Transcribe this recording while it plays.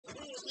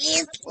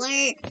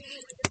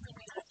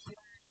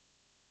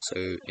So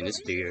in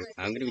this video,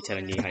 I'm going to be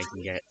telling you how you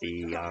can get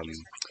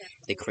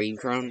the cream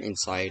crown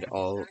inside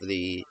of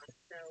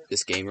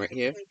this game right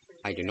here.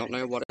 I do not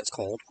know what it's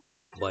called,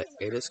 but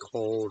it is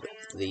called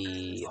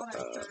the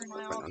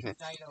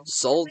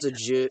Soul de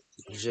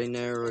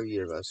JANEIRO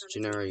Universe.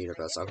 JANEIRO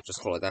Universe. I'll just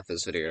call it that for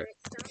this video.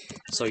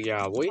 So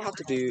yeah, what you have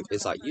to do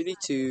is that you need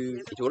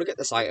to, if you want to get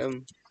this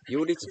item,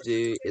 you need to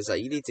do is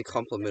that you need to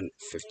compliment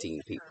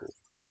 15 people.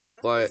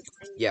 But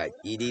yeah,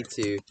 you need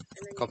to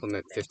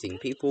compliment 15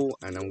 people,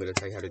 and I'm gonna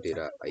tell you how to do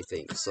that, I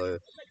think. So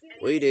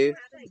what you do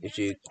is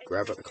you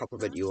grab up the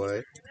compliment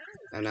UI,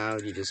 and now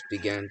you just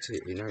begin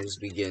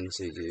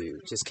to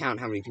just count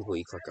how many people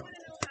you click on,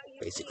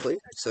 basically.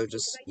 So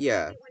just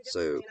yeah,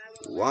 so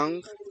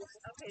one,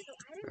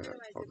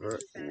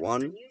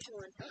 one.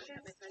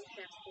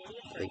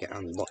 I get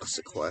unlocks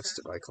the quest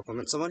if I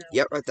compliment someone.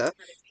 Yep, right there.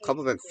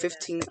 Compliment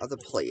 15 other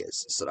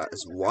players. So that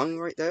is one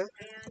right there.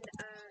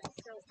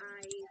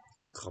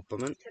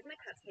 Compliment.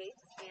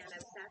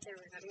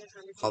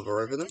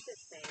 Hover over them.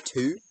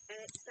 2.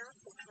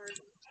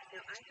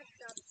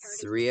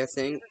 3, I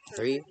think.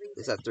 3?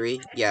 Is that 3?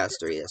 Yeah, it's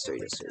 3. That's 3.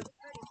 That's 3.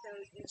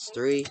 It's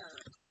 3.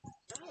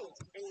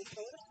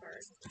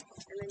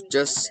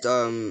 Just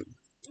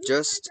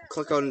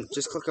click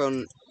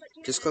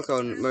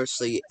on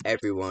mostly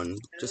everyone.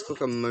 Just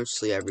click on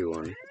mostly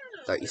everyone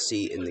that you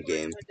see in the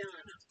game.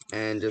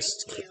 And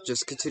just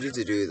continue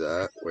to do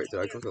that. Wait, did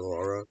I click on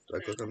Laura?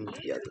 Did I click on?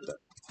 Yeah, I did that.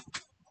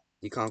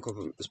 You can't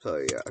compliment this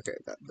player yet. Okay,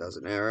 that's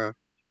an error.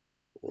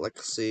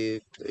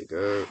 Lexi, there you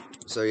go.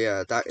 So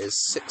yeah, that is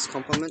 6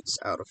 compliments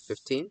out of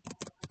 15.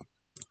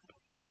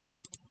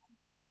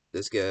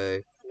 This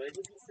guy.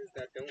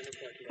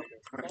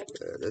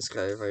 This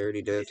guy, if I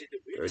already did.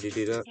 Already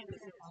do that.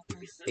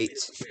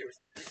 8.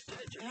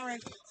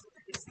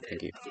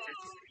 Thank you.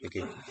 Thank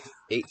you.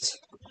 8.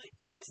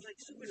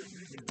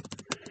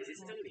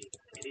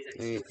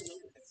 8.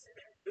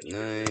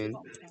 9.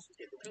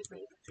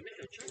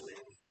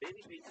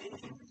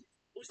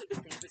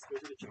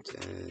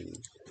 10.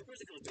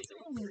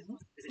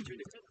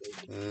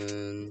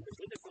 10.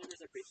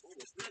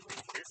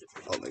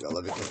 Oh my god,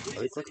 let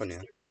me click on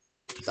you.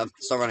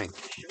 Stop running.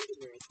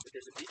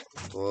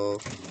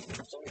 12.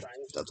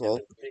 Is that 12?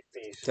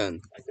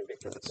 10.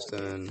 That's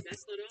 10.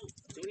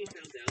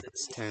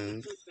 That's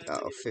 10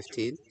 out of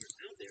 15.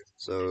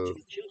 So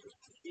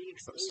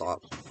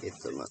stop. It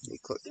doesn't let me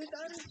click.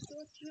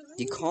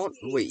 You can't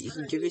wait, you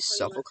can give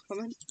yourself a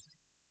comment?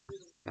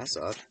 That's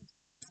odd.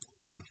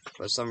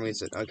 For some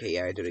reason, okay,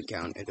 yeah, it didn't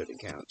count,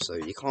 so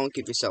you can't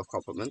give yourself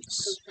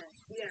compliments.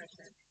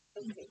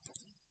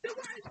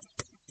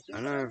 I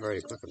know I've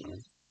already clicked on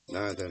them.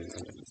 No, I didn't.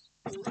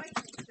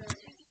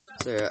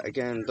 So yeah,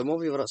 again, the more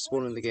people that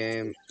spawn in the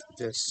game,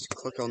 just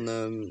click on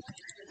them,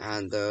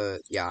 and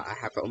yeah, I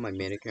have it on my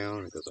main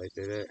account because I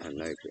did it,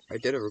 and I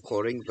did a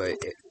recording, but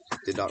it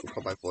did not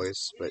record my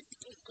voice, but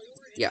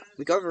yeah,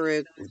 we go over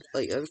it,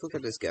 like, let me click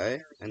on this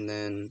guy, and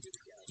then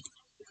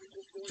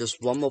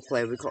just one more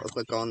player we got to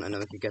click on, and then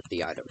we can get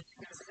the item.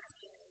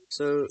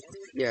 So,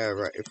 yeah,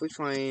 right, if we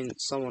find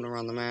someone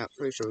around the map,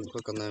 pretty sure we can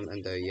click on them,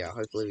 and yeah,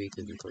 hopefully we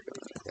can click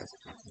on it, I guess.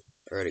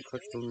 Already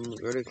clicked on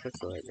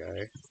that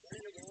guy.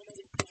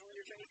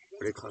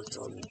 Already clicked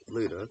on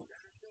Luda.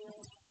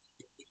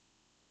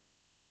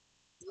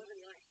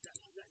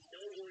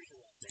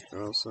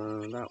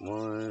 Also, that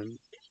one,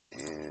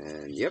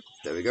 and yep,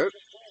 there we go.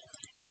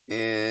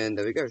 And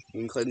there we go, you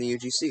can claim the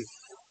UGC.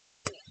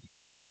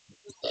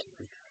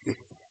 Do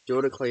you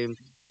want to claim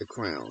the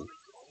crown?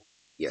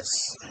 Yes.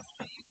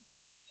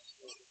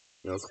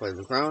 You want to claim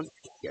the crown?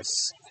 Yes.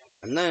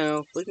 And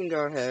now, we can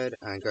go ahead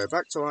and go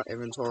back to our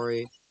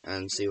inventory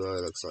and see what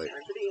it looks like.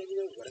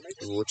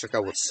 We'll check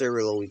out what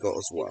cereal we got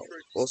as well.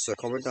 Also,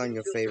 comment down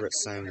your favorite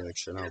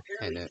sandwich and I'll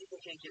pin it.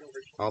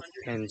 I'll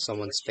pin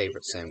someone's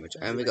favorite sandwich.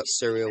 And we got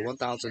cereal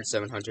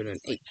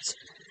 1708.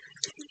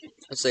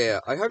 So yeah,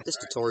 I hope this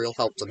tutorial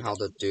helped on how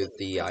to do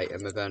the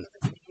item event.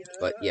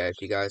 But yeah, if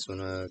you guys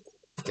want to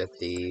get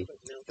the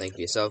thing for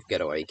yourself,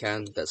 get it while you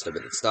can. That's the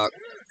bit in stock.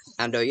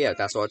 And yeah,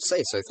 that's all I'd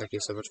say. So thank you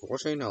so much for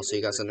watching. I'll see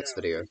you guys in the next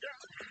video.